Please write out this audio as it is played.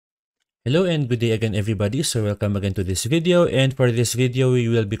Hello and good day again everybody. So welcome again to this video, and for this video we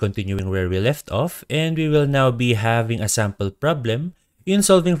will be continuing where we left off, and we will now be having a sample problem in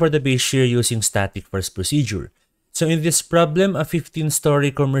solving for the base shear using static first procedure. So in this problem, a 15-story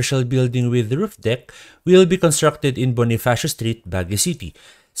commercial building with roof deck will be constructed in Bonifacio Street, Baguio City.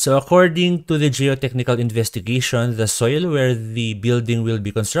 So according to the geotechnical investigation, the soil where the building will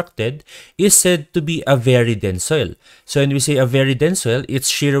be constructed is said to be a very dense soil. So when we say a very dense soil, its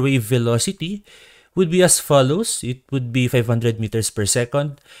shear wave velocity would be as follows. It would be 500 meters per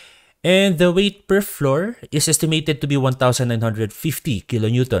second. And the weight per floor is estimated to be 1,950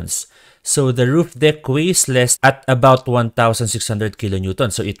 kilonewtons. So the roof deck weighs less at about 1,600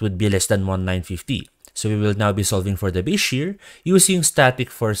 kilonewtons. So it would be less than 1,950. So we will now be solving for the base shear using static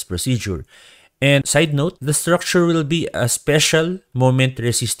force procedure. And side note, the structure will be a special moment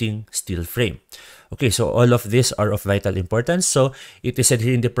resisting steel frame. Okay, so all of these are of vital importance. So it is said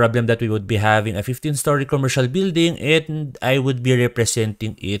here in the problem that we would be having a 15-story commercial building, and I would be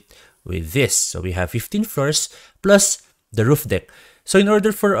representing it with this. So we have 15 floors plus the roof deck. So in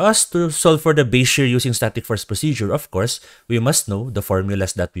order for us to solve for the base shear using static force procedure, of course, we must know the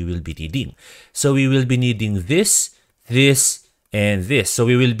formulas that we will be needing. So we will be needing this, and this. So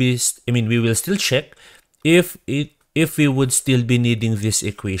we will still check if we would still be needing this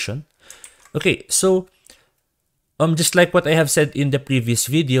equation. Okay, so just like what I have said in the previous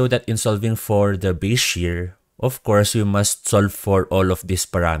video, that in solving for the base shear, of course, we must solve for all of these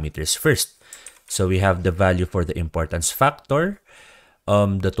parameters first. So we have the value for the importance factor,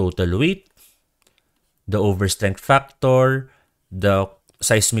 the total weight, the overstrength factor, the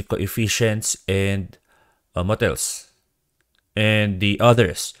seismic coefficients, and what else? And the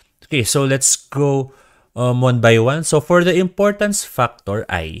others. Okay, so let's go one by one. So for the importance factor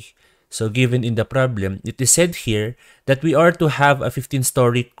I, so given in the problem, it is said here that we are to have a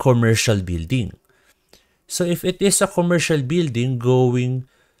 15-story commercial building. So if it is a commercial building, going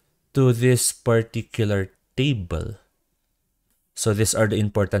to this particular table, so these are the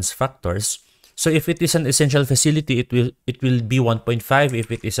importance factors. So if it is an essential facility, it will be 1.5. If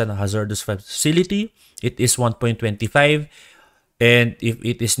it is a hazardous facility, it is 1.25. And if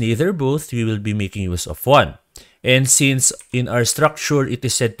it is neither both, we will be making use of 1. And since in our structure, it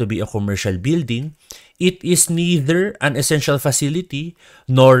is said to be a commercial building, it is neither an essential facility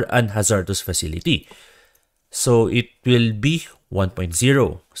nor an hazardous facility. So it will be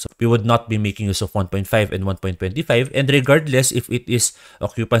 1.0. So we would not be making use of 1.5 and 1.25. And regardless if it is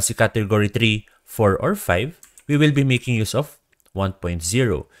occupancy category 3, 4, or 5, we will be making use of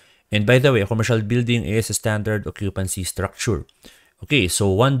 1.0. And by the way, a commercial building is a standard occupancy structure. Okay, so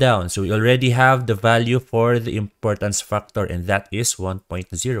 1 down. So we already have the value for the importance factor, and that is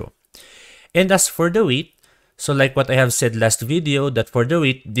 1.0. And as for the weight, so like what I have said last video, that for the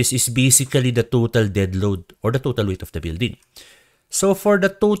weight, this is basically the total dead load or the total weight of the building. So for the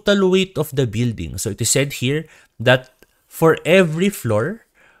total weight of the building, so it is said here that for every floor,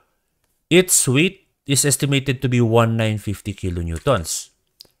 its weight is estimated to be 1,950 kilonewtons.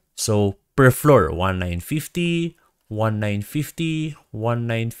 So per floor, 1,950, 1,950,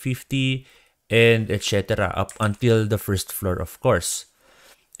 1,950, and etc. up until the first floor, of course.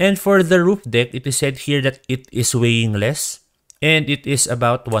 And for the roof deck, it is said here that it is weighing less, and it is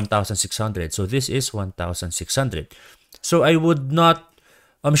about 1,600. So this is 1,600. So I would not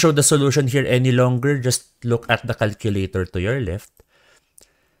show the solution here any longer. Just look at the calculator to your left.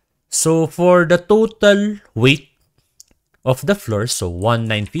 So for the total weight of the floor, so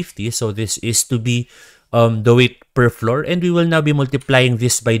 1,950. So this is to be the weight per floor, and we will now be multiplying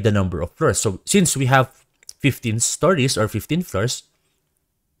this by the number of floors. So since we have 15 stories or 15 floors,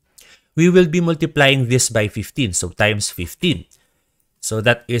 we will be multiplying this by 15, so times 15. So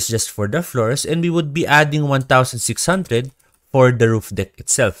that is just for the floors, and we would be adding 1,600 for the roof deck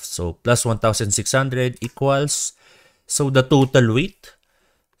itself. So plus 1,600 equals, so the total weight.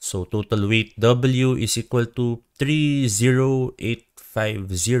 So total weight W is equal to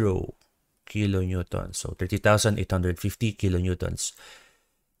 30,850 kilonewtons. So 30,850 kilonewtons.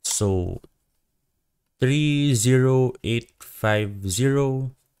 So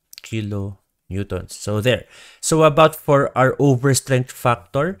 30,850 kilonewtons. So there. So about for our overstrength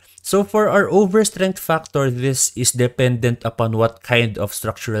factor. So for our overstrength factor, this is dependent upon what kind of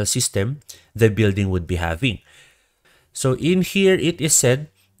structural system the building would be having. So in here, it is said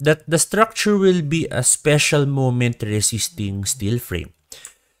that the structure will be a special moment resisting steel frame.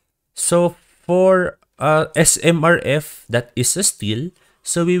 So for SMRF, that is a steel,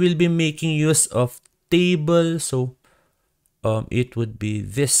 so we will be making use of table. So it would be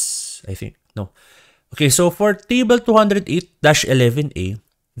this, I think. No. Okay, so for table 208-11A,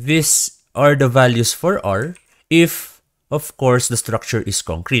 these are the values for R if, of course, the structure is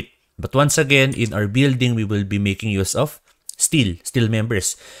concrete. But once again, in our building, we will be making use of steel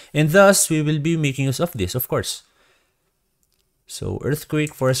members. And thus, we will be making use of this, of course. So,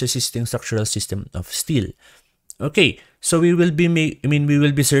 earthquake force resisting structural system of steel. Okay, so we will be we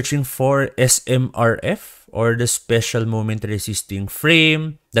will be searching for SMRF, or the special moment resisting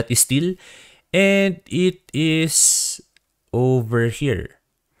frame that is steel, and it is over here.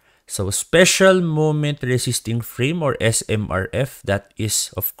 So special moment resisting frame, or SMRF, that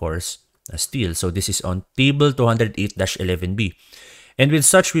is of course a steel. So this is on table 208-11B. And with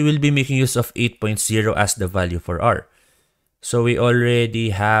such, we will be making use of 8.0 as the value for R. So we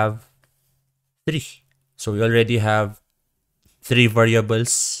already have 3. So we already have 3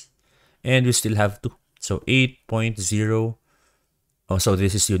 variables, and we still have 2. So 8.0. Oh, so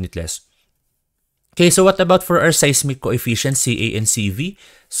this is unitless. Okay, so what about for our seismic coefficient CA and CV?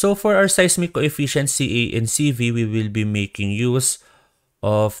 So for our seismic coefficient CA and CV, we will be making use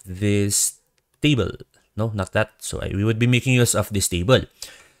of this table. No, not that. So we would be making use of this table.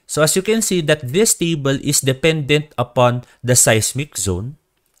 So as you can see that this table is dependent upon the seismic zone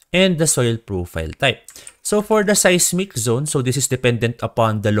and the soil profile type. So for the seismic zone, so this is dependent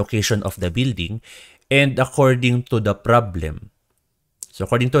upon the location of the building and according to the problem. So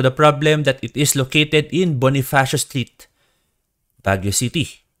according to the problem, that it is located in Bonifacio Street, Baguio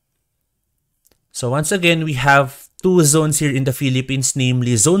City. So once again, we have 2 zones here in the Philippines,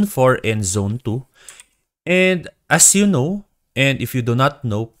 namely Zone 4 and Zone 2. And as you know, and if you do not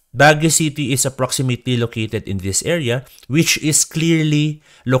know, Baguio City is approximately located in this area, which is clearly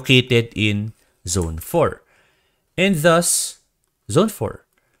located in Zone 4. And thus, Zone 4.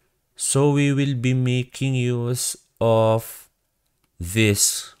 So we will be making use of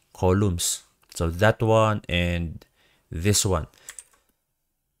these columns. So that one and this one.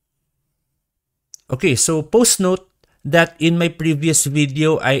 Okay, so post note that in my previous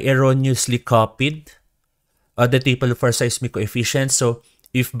video, I erroneously copied the table for seismic coefficients. So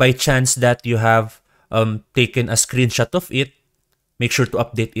if by chance that you have taken a screenshot of it, make sure to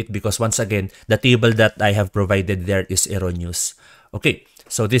update it, because once again, the table that I have provided there is erroneous. Okay,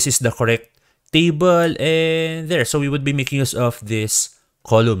 so this is the correct table, and there. So we would be making use of these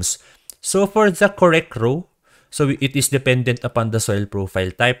columns. So for the correct row, so it is dependent upon the soil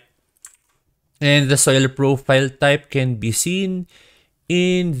profile type. And the soil profile type can be seen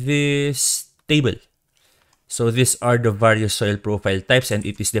in this table. So these are the various soil profile types, and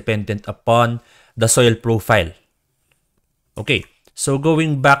it is dependent upon the soil profile. Okay, so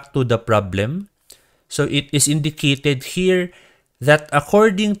going back to the problem, so it is indicated here that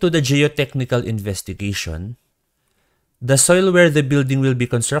according to the geotechnical investigation, the soil where the building will be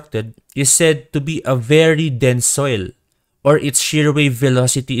constructed is said to be a very dense soil, or its shear wave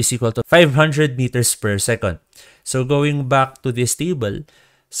velocity is equal to 500 meters per second. So going back to this table,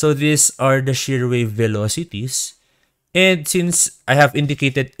 so these are the shear wave velocities. And since I have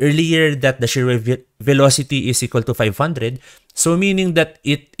indicated earlier that the shear wave velocity is equal to 500, so meaning that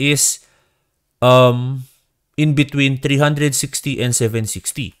it is in between 360 and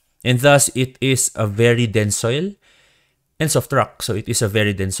 760. And thus, it is a very dense soil and soft rock. So it is a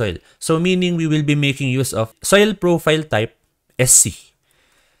very dense soil. So meaning we will be making use of soil profile type SC.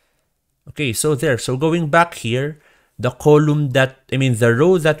 Okay, so there. So going back here, the column that, the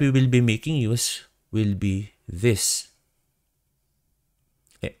row that we will be making use will be this.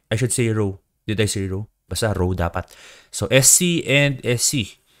 I should say row. Did I say row? Basta row dapat. So SC and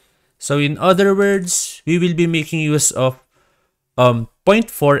SC. So in other words, we will be making use of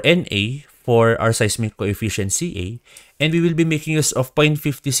 0.4 NA for our seismic coefficient CA, and we will be making use of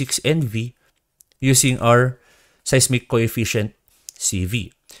 0.56 NV using our seismic coefficient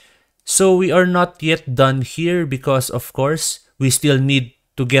CV. So we are not yet done here, because of course, we still need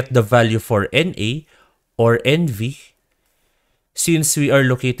to get the value for NA or NV since we are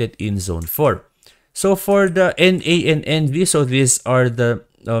located in Zone 4. So for the NA and NV, so these are the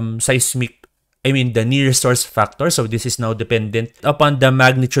seismic, the near source factor. So this is now dependent upon the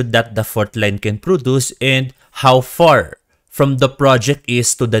magnitude that the fault line can produce and how far from the project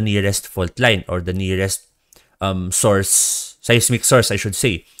is to the nearest fault line, or the nearest seismic source, I should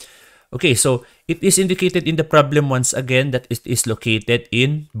say. Okay, so it is indicated in the problem once again that it is located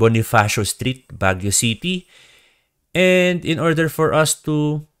in Bonifacio Street, Baguio City. And in order for us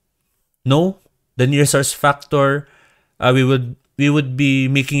to know the near source factor, we would be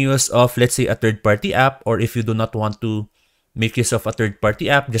making use of, let's say, a third-party app, or if you do not want to make use of a third-party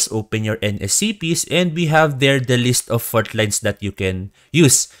app, just open your NSCPs, and we have there the list of fault lines that you can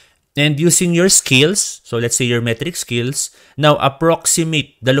use. And using your scales, so let's say your metric scales, now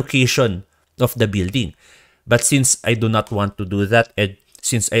approximate the location of the building. But since I do not want to do that, and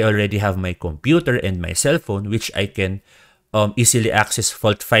since I already have my computer and my cell phone, which I can easily access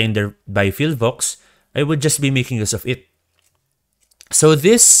Fault Finder by Fieldvox, I would just be making use of it. So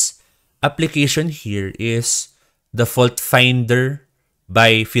this application here is the Fault Finder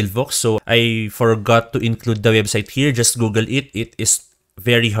by Fieldvox. So I forgot to include the website here. Just Google it. It is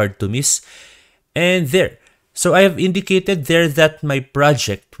very hard to miss. And there. So I have indicated there that my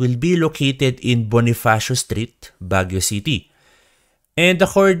project will be located in Bonifacio Street, Baguio City. And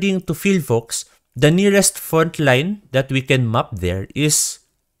according to Fieldvox, the nearest fault line that we can map there is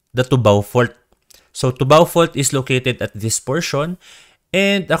the Tubao Fault. So Tubao Fault is located at this portion.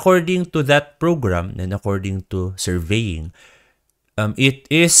 And according to that program and according to surveying, it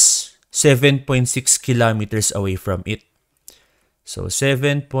is 7.6 kilometers away from it. So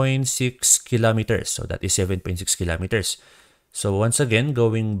 7.6 kilometers. So that is 7.6 kilometers. So once again,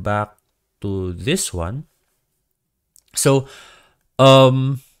 going back to this one. So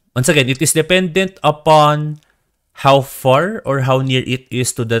once again, it is dependent upon how far or how near it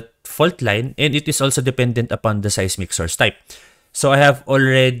is to the fault line, and it is also dependent upon the seismic source type. So I have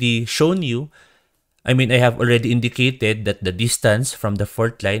already shown you, I have already indicated that the distance from the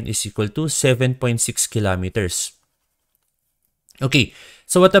fault line is equal to 7.6 kilometers. Okay,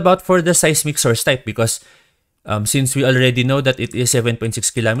 so what about for the seismic source type? Because since we already know that it is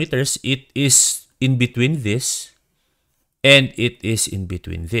 7.6 kilometers, it is in between this and it is in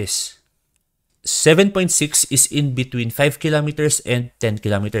between this. 7.6 is in between 5 kilometers and 10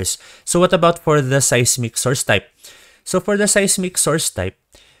 kilometers. So what about for the seismic source type? So for the seismic source type,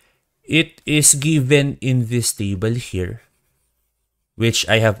 it is given in this table here, which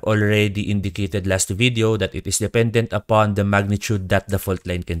I have already indicated last video that it is dependent upon the magnitude that the fault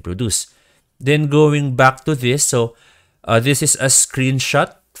line can produce. Then going back to this, so this is a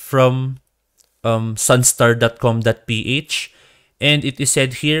screenshot from sunstar.com.ph, and it is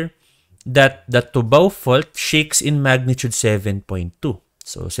said here that the Tubao fault shakes in magnitude 7.2.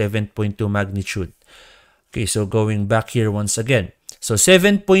 So 7.2 magnitude. Okay, so going back here once again. So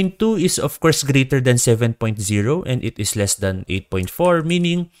 7.2 is of course greater than 7.0 and it is less than 8.4,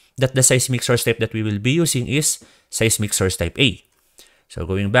 meaning that the seismic source type that we will be using is seismic source type A. So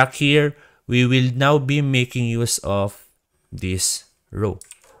going back here, we will now be making use of this row.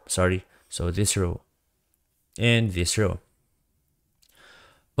 Sorry, so this row and this row.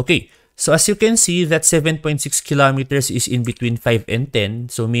 Okay, so as you can see that 7.6 kilometers is in between 5 and 10,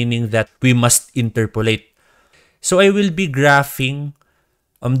 so meaning that we must interpolate. So I will be graphing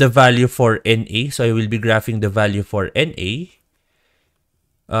the value for NA. So I will be graphing the value for NA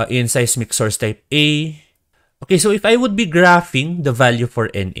in seismic source type A. Okay, so if I would be graphing the value for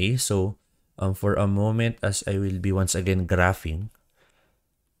NA, so for a moment as I will be once again graphing.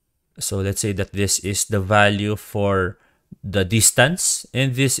 So let's say that this is the value for the distance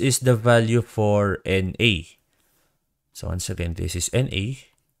and this is the value for NA. So once again, this is NA.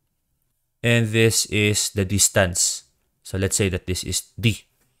 And this is the distance. So let's say that this is D.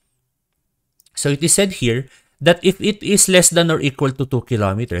 So it is said here that if it is less than or equal to 2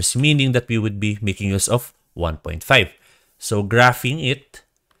 kilometers, meaning that we would be making use of 1.5. So graphing it.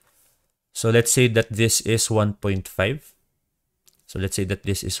 So let's say that this is 1.5. So let's say that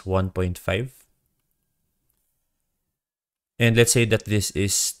this is 1.5. And let's say that this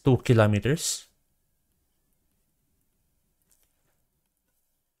is 2 kilometers.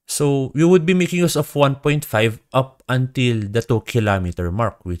 So we would be making use of 1.5 up until the 2 kilometer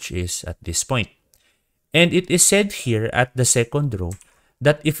mark, which is at this point. And it is said here at the second row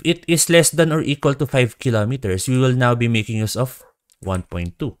that if it is less than or equal to 5 kilometers, we will now be making use of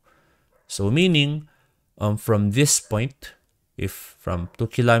 1.2. So meaning from this point, if from 2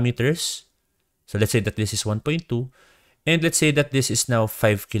 kilometers, so let's say that this is 1.2, and let's say that this is now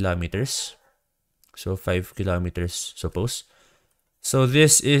 5 kilometers. So 5 kilometers, suppose. So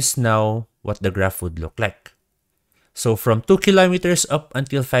this is now what the graph would look like. So from 2 kilometers up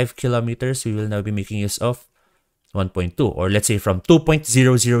until 5 kilometers, we will now be making use of 1.2. Or let's say from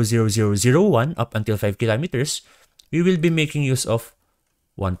 2.000001 up until 5 kilometers, we will be making use of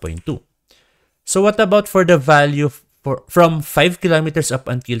 1.2. So what about for the value from 5 kilometers up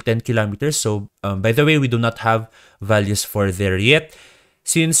until 10 kilometers? So by the way, we do not have values for there yet.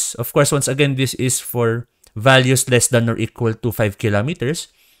 Since, of course, once again, this is for values less than or equal to 5 kilometers.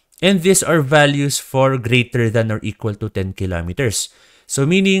 And these are values for greater than or equal to 10 kilometers. So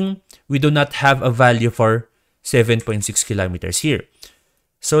meaning we do not have a value for 7.6 kilometers here.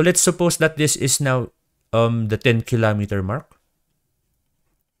 So let's suppose that this is now the 10 kilometer mark.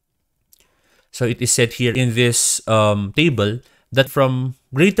 So it is said here in this table that from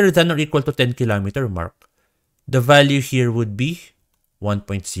greater than or equal to 10 kilometer mark, the value here would be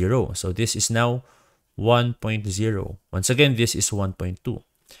 1.0. So this is now 1.0. Once again, this is 1.2.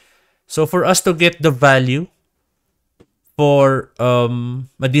 So for us to get the value for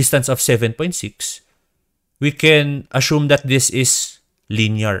a distance of 7.6, we can assume that this is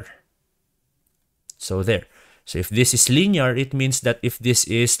linear. So there. So if this is linear, it means that if this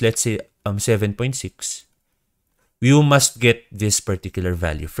is, let's say, 7.6, you must get this particular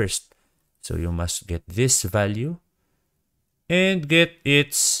value first. So you must get this value and get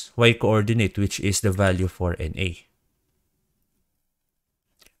its y coordinate, which is the value for NA.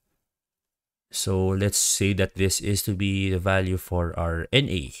 So let's say that this is to be the value for our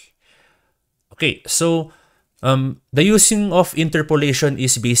NA. Okay, so the using of interpolation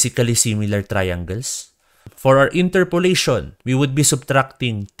is basically similar triangles. For our interpolation, we would be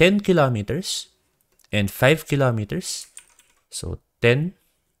subtracting 10 kilometers and 5 kilometers. So 10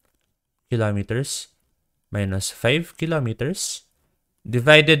 kilometers minus 5 kilometers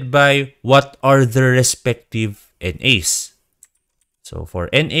divided by what are the respective NAs. So for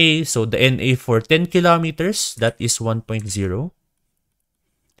NA, so the NA for 10 kilometers, that is 1.0.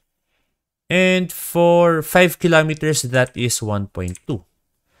 And for 5 kilometers, that is 1.2.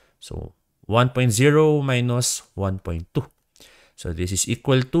 So 1.0 minus 1.2. So this is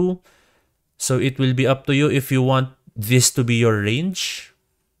equal to, so it will be up to you if you want this to be your range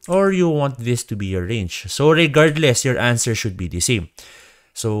or you want this to be your range. So regardless, your answer should be the same.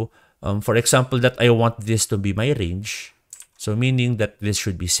 So for example, that I want this to be my range. So meaning that this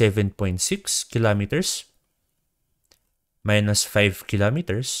should be 7.6 kilometers minus 5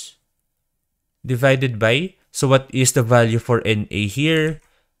 kilometers divided by, so what is the value for NA here?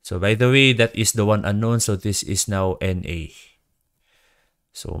 So by the way, that is the one unknown. So this is now NA.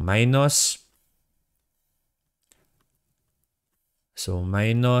 So minus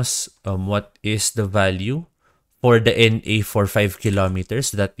what is the value for the NA for 5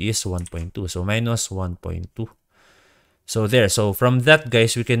 kilometers? That is 1.2. So minus 1.2. So there. So from that,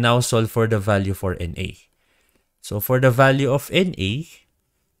 guys, we can now solve for the value for NA. So for the value of NA,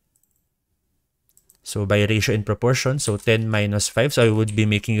 so by ratio and proportion, so 10 minus 5. So I would be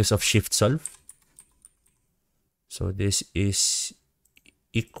making use of shift solve. So this is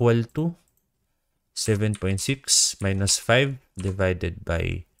equal to 7.6 minus 5 divided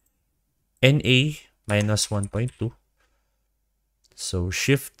by NA minus 1.2. So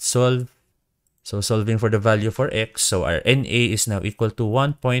shift solve. So solving for the value for X. So our NA is now equal to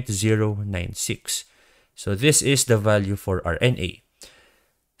 1.096. So this is the value for our NA.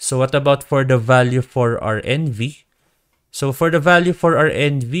 So what about for the value for our NV? So for the value for our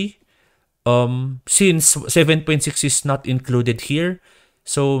NV, since 7.6 is not included here,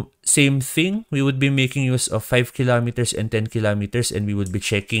 so same thing, we would be making use of 5 kilometers and 10 kilometers, and we would be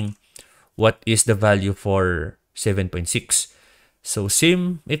checking what is the value for 7.6. So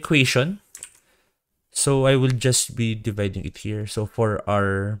same equation. So I will just be dividing it here. So for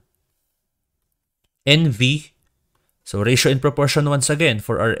our NV, so ratio and proportion once again.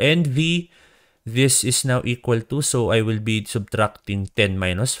 For our NV, this is now equal to, so I will be subtracting 10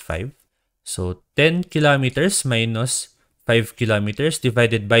 minus 5. So 10 kilometers minus 5 kilometers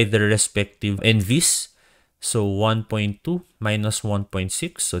divided by the respective NVs. So 1.2 minus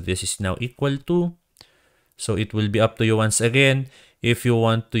 1.6. So this is now equal to, so it will be up to you once again if you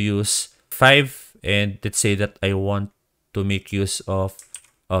want to use 5. And let's say that I want to make use of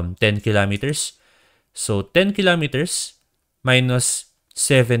 10 kilometers. So 10 kilometers minus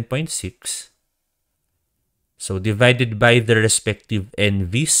 7.6. So divided by the respective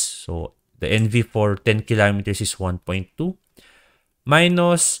NVs. So the NV for 10 kilometers is 1.2.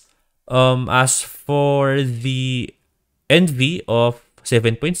 Minus, as for the NV of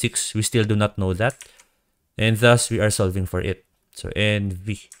 7.6, we still do not know that. And thus we are solving for it. So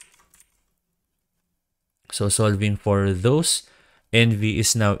NV. So solving for those, NV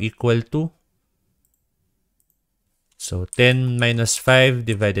is now equal to, so 10 minus 5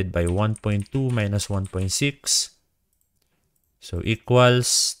 divided by 1.2 minus 1.6. So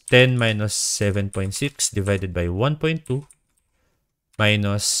equals 10 minus 7.6 divided by 1.2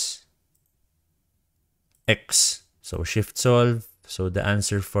 minus X. So shift solve. So the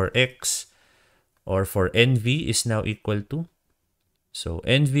answer for X or for NV is now equal to, so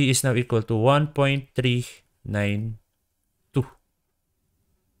NV is now equal to 1.392.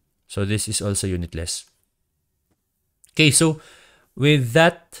 So this is also unitless. Okay, so with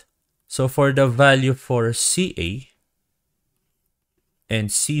that, so for the value for CA and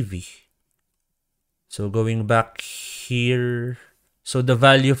CV, so going back here, so the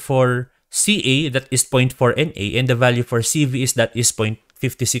value for CA, that is 0.4 NA, and the value for CV is that is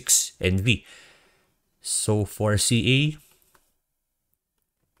 0.56 NV. So for CA,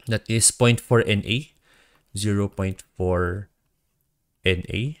 that is 0.4 NA, 0.4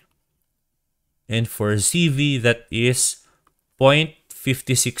 NA. And for CV, that is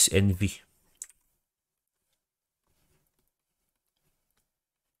 0.56 NV.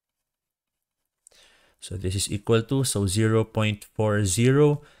 So this is equal to, so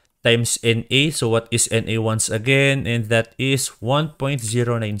 0.40 times NA. So what is NA once again? And that is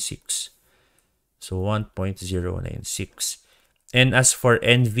 1.096. So 1.096. And as for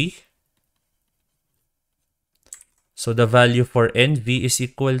NV, so the value for NV is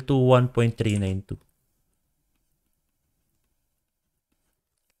equal to 1.392.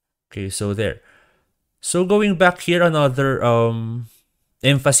 Okay, so there. So going back here, another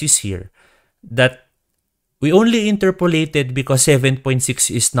emphasis here, that we only interpolated because 7.6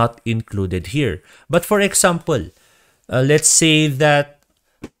 is not included here. But for example, let's say that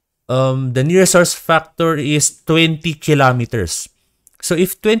the nearest source factor is 20 kilometers. So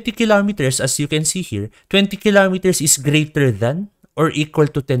if 20 kilometers, as you can see here, 20 kilometers is greater than or equal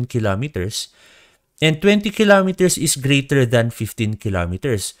to 10 kilometers, and 20 kilometers is greater than 15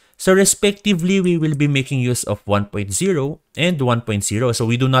 kilometers. So respectively, we will be making use of 1.0 and 1.0. So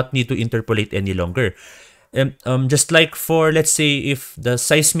we do not need to interpolate any longer. Just like for, let's say, if the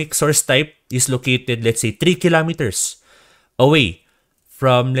seismic source type is located, let's say, 3 kilometers away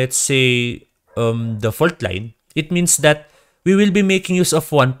from, let's say, the fault line, it means that we will be making use of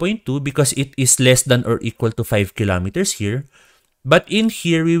 1.2 because it is less than or equal to 5 kilometers here. But in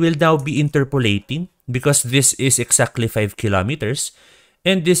here, we will now be interpolating because this is exactly 5 kilometers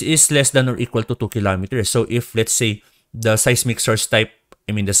and this is less than or equal to 2 kilometers. So if, let's say, the seismic source type,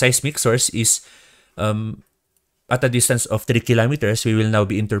 the seismic source is at a distance of 3 kilometers, we will now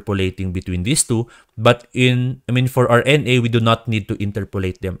be interpolating between these two. But for our NA, we do not need to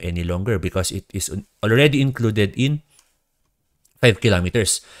interpolate them any longer because it is already included in 5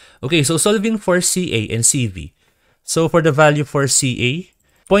 kilometers. Okay, so solving for CA and CV. So for the value for CA,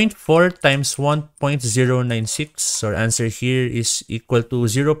 0.4 times 1.096, our answer here is equal to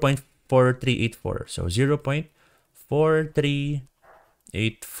 0.4384. So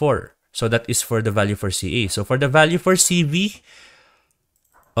 0.4384. So that is for the value for CA. So for the value for CV,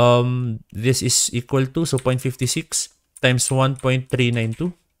 this is equal to, so 0.56 times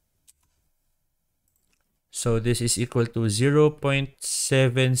 1.392. So this is equal to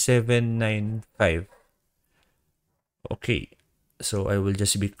 0.7795. Okay, so I will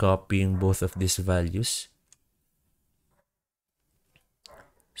just be copying both of these values.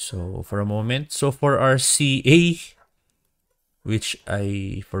 So for a moment, so for our CA, which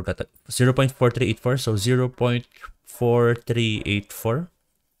I forgot, 0.4384, so 0.4384.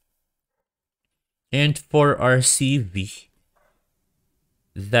 And for our CV,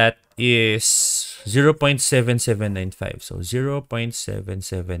 that is 0.7795, so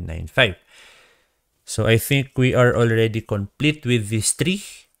 0.7795. So I think we are already complete with these three.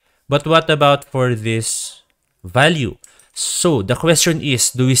 But what about for this value? So the question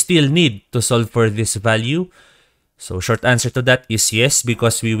is, do we still need to solve for this value? So short answer to that is yes,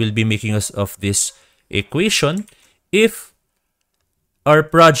 because we will be making use of this equation if our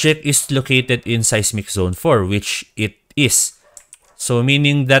project is located in seismic zone 4, which it is. So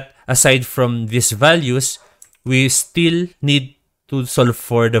meaning that aside from these values, we still need to solve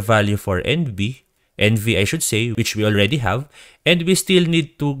for the value for NV I should say, which we already have, and we still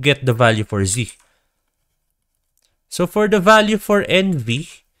need to get the value for Z. So for the value for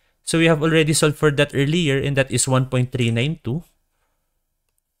NV, so we have already solved for that earlier, and that is 1.392.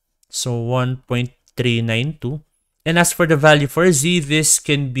 So 1.392. And as for the value for Z, this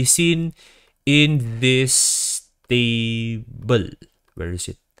can be seen in this table. Where is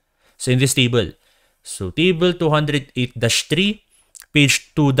it? So in this table. So table 208-3,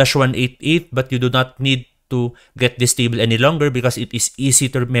 page 2-188, but you do not need to get this table any longer because it is easy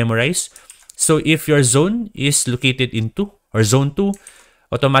to memorize. So if your zone is located in 2 or zone 2,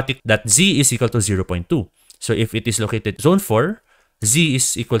 automatic that Z is equal to 0.2. So if it is located zone 4, Z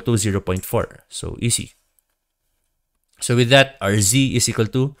is equal to 0.4. So easy. So with that, our Z is equal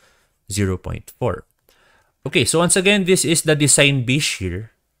to 0.4. Okay, so once again, this is the design base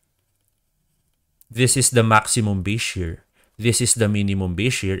shear. This is the maximum base shear. This is the minimum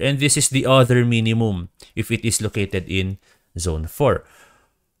base shear. And this is the other minimum if it is located in zone 4.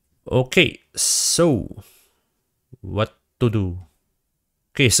 Okay, so what to do?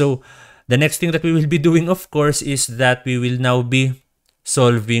 Okay, so the next thing that we will be doing, of course, is that we will now be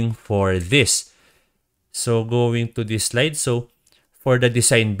solving for this. So going to this slide. So for the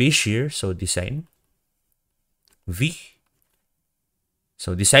design base shear, so design V.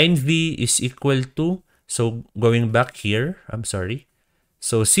 So design V is equal to, so going back here, I'm sorry.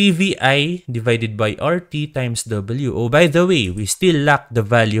 So CVI divided by RT times W. Oh, by the way, we still lack the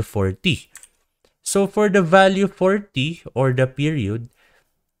value for T. So for the value for T, or the period,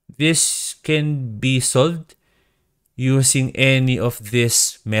 this can be solved using any of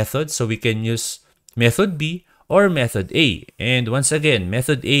this methods. So we can use method B or method A. And once again,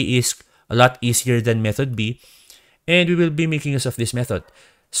 method A is a lot easier than method B. And we will be making use of this method.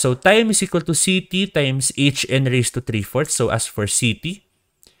 So time is equal to CT times HN raised to 3/4. So as for CT,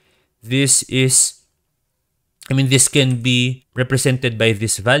 this can be represented by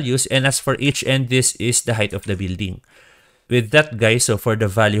these values. And as for HN, this is the height of the building. With that, guys, so for the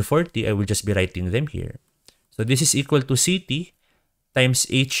value for T, I will just be writing them here. So this is equal to CT times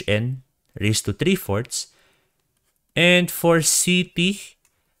HN raised to 3/4. And for CT,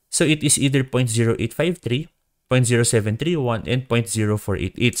 so it is either 0.0853, 0.0731, and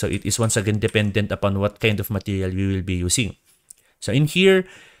 0.0488. So it is once again dependent upon what kind of material we will be using. So in here,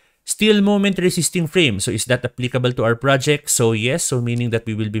 steel moment resisting frame. So is that applicable to our project? So yes, so meaning that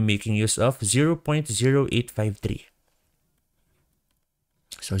we will be making use of 0.0853.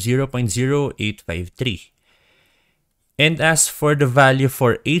 So 0.0853. And as for the value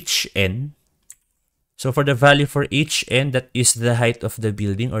for HN, so for the value for HN, that is the height of the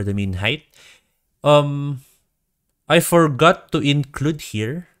building, or the mean height. I forgot to include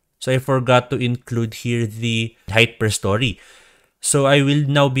here. So I forgot to include here the height per story. So I will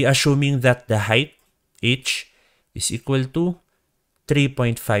now be assuming that the height, H, is equal to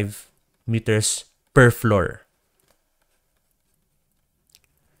 3.5 meters per floor.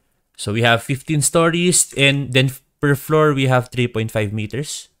 So we have 15 stories, and then per floor we have 3.5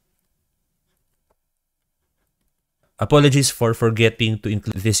 meters. Apologies for forgetting to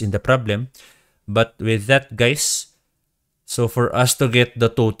include this in the problem. But with that, guys, so for us to get the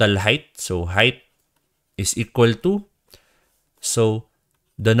total height, so height is equal to, so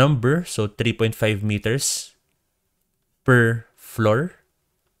the number, so 3.5 meters per floor.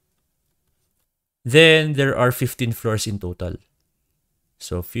 Then there are 15 floors in total.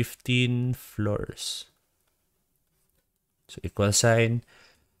 So 15 floors. So equal sign.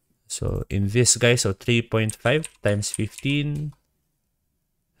 So in this, guys, so 3.5 times 15.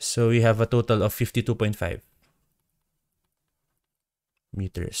 So we have a total of 52.5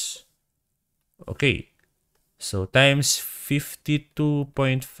 meters. Okay. So times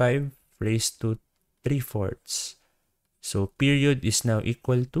 52.5 raised to 3/4. So period is now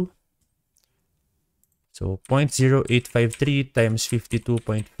equal to, so 0.0853 times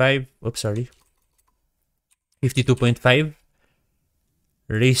 52.5, oops, sorry, 52.5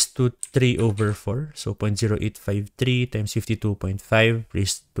 raised to 3/4. So 0.0853 times 52.5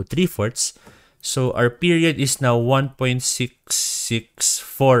 raised to 3/4. So our period is now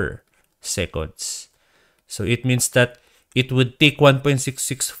 1.664 seconds. So it means that it would take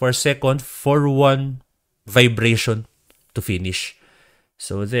 1.664 seconds for one vibration to finish.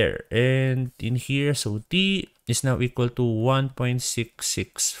 So there. And in here, so T is now equal to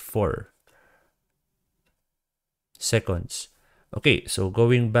 1.664 seconds. Okay, so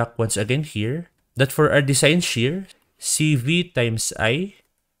going back once again here, that for our design shear, CV times I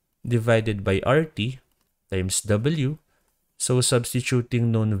divided by RT times W. So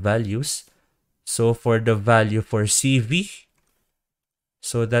substituting known values. So for the value for CV,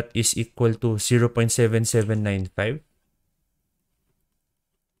 so that is equal to 0.7795.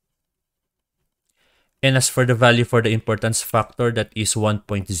 And as for the value for the importance factor, that is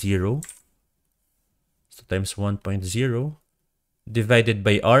 1.0. So times 1.0 divided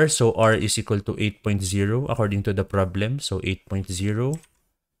by R. So R is equal to 8.0 according to the problem. So 8.0.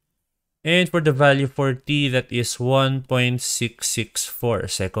 And for the value for T, that is 1.664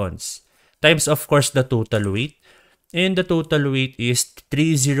 seconds. Times, of course, the total weight. And the total weight is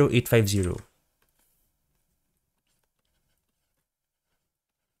 30850.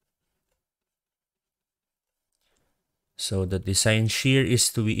 So the design shear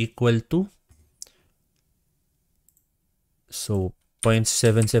is to be equal to, so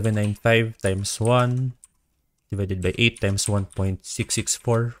 0.7795 times 1 divided by 8 times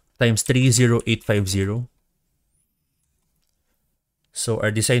 1.664 times 30850. So our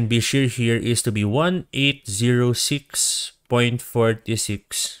design base shear here is to be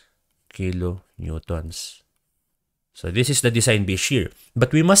 1806.46 kilonewtons. So this is the design base shear. But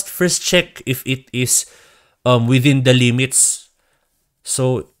we must first check if it is within the limits.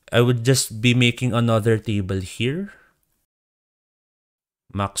 So I would just be making another table here.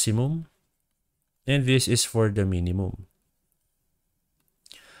 Maximum. And this is for the minimum.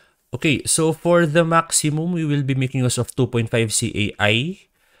 Okay, so for the maximum, we will be making use of 2.5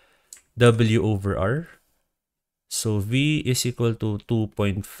 CAI W over R. So V is equal to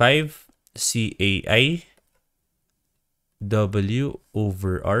 2.5 CAI W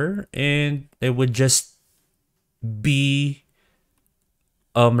over R, and I would just be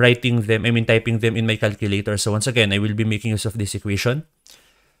typing them in my calculator. So once again, I will be making use of this equation.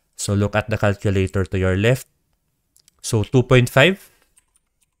 So look at the calculator to your left. So 2.5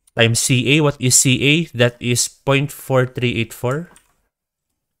 times CA. What is CA? That is 0.4384.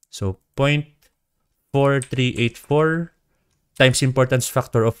 So 0.4384 times importance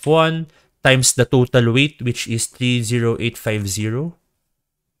factor of 1 times the total weight, which is 30850.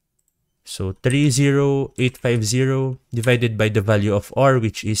 So 30850 divided by the value of R,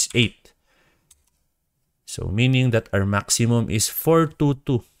 which is 8. So meaning that our maximum is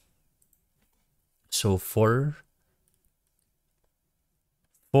 422. So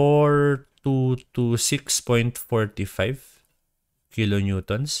 4226.45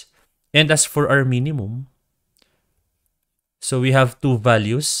 kilonewtons. And as for our minimum, so we have two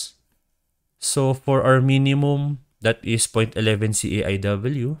values. So for our minimum, that is 0.11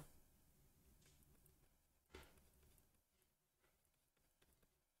 CAIW.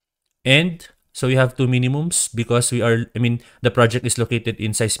 And so we have two minimums because the project is located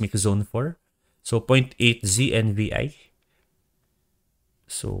in seismic zone 4. So 0.8 Z and VI.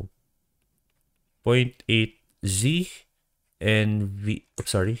 So 0.8 Z and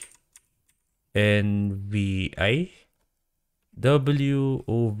VI W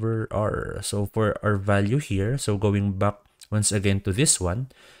over R. So for our value here, so going back once again to this one,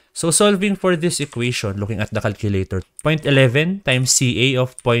 so solving for this equation, looking at the calculator, 0.11 times CA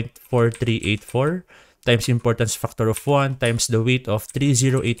of 0.4384 times importance factor of 1 times the weight of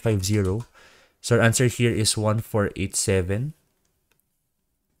 30850. So our answer here is 1487.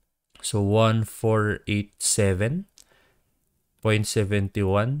 So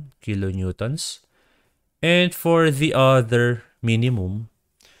 1487.71 kilonewtons. And for the other minimum,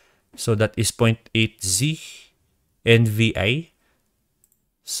 so that is 0.8 Z and VI.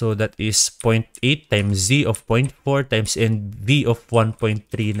 So that is 0.8 times Z of 0.4 times and V of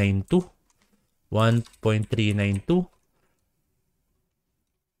 1.392. 1.392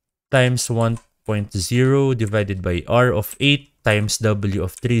 times 1.0 divided by R of 8 times W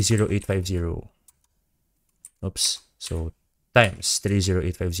of 30850. Oops. So times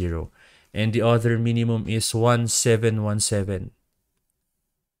 30850. And the other minimum is 1717.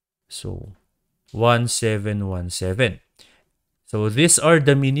 So 1717. So these are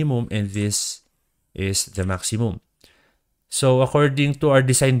the minimum and this is the maximum. So according to our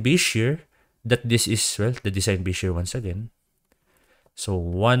design base shear, that this is, well, the design base shear once again. So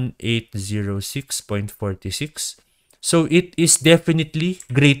 1806.46. So it is definitely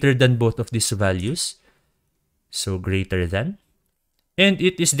greater than both of these values. So greater than. And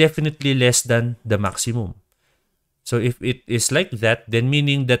it is definitely less than the maximum. So if it is like that, then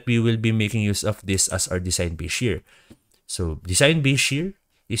meaning that we will be making use of this as our design base shear. So design base shear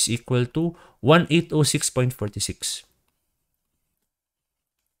is equal to 1806.46.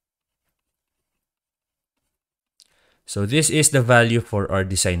 So this is the value for our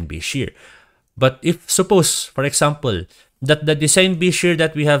design base shear. But if suppose, for example, that the design base shear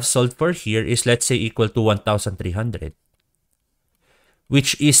that we have solved for here is, let's say, equal to 1300,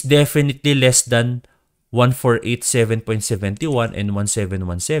 which is definitely less than 1487.71 and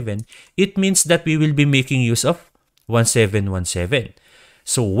 1717, it means that we will be making use of 1717.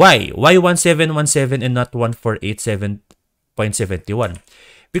 So why? Why 1717 and not 1487.71?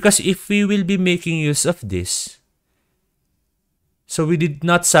 Because if we will be making use of this, so we did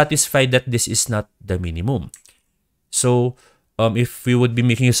not satisfy that this is not the minimum. So if we would be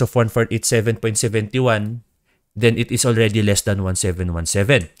making use of 1487.71, then it is already less than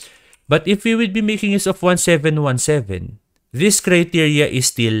 1717. But if we would be making use of 1717, this criteria is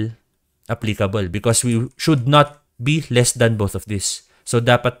still applicable because we should not be less than both of this. So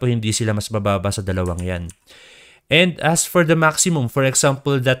dapat po hindi sila mas bababa sa dalawang yan. And as for the maximum, for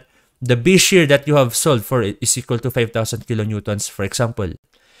example, that the base shear that you have solved for is equal to 5,000 kilonewtons, for example,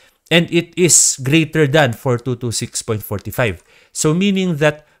 and it is greater than 4226.45. So meaning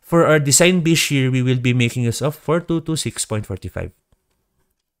that for our design base shear, we will be making use of 4226.45.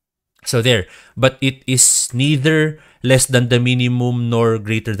 So there, but it is neither less than the minimum nor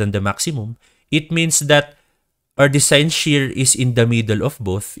greater than the maximum. It means that our design shear is in the middle of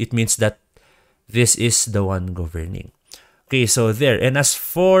both. It means that this is the one governing. Okay, so there. And as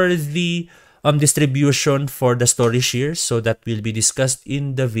for the distribution for the story shear, so that will be discussed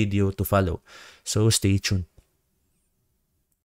in the video to follow. So stay tuned.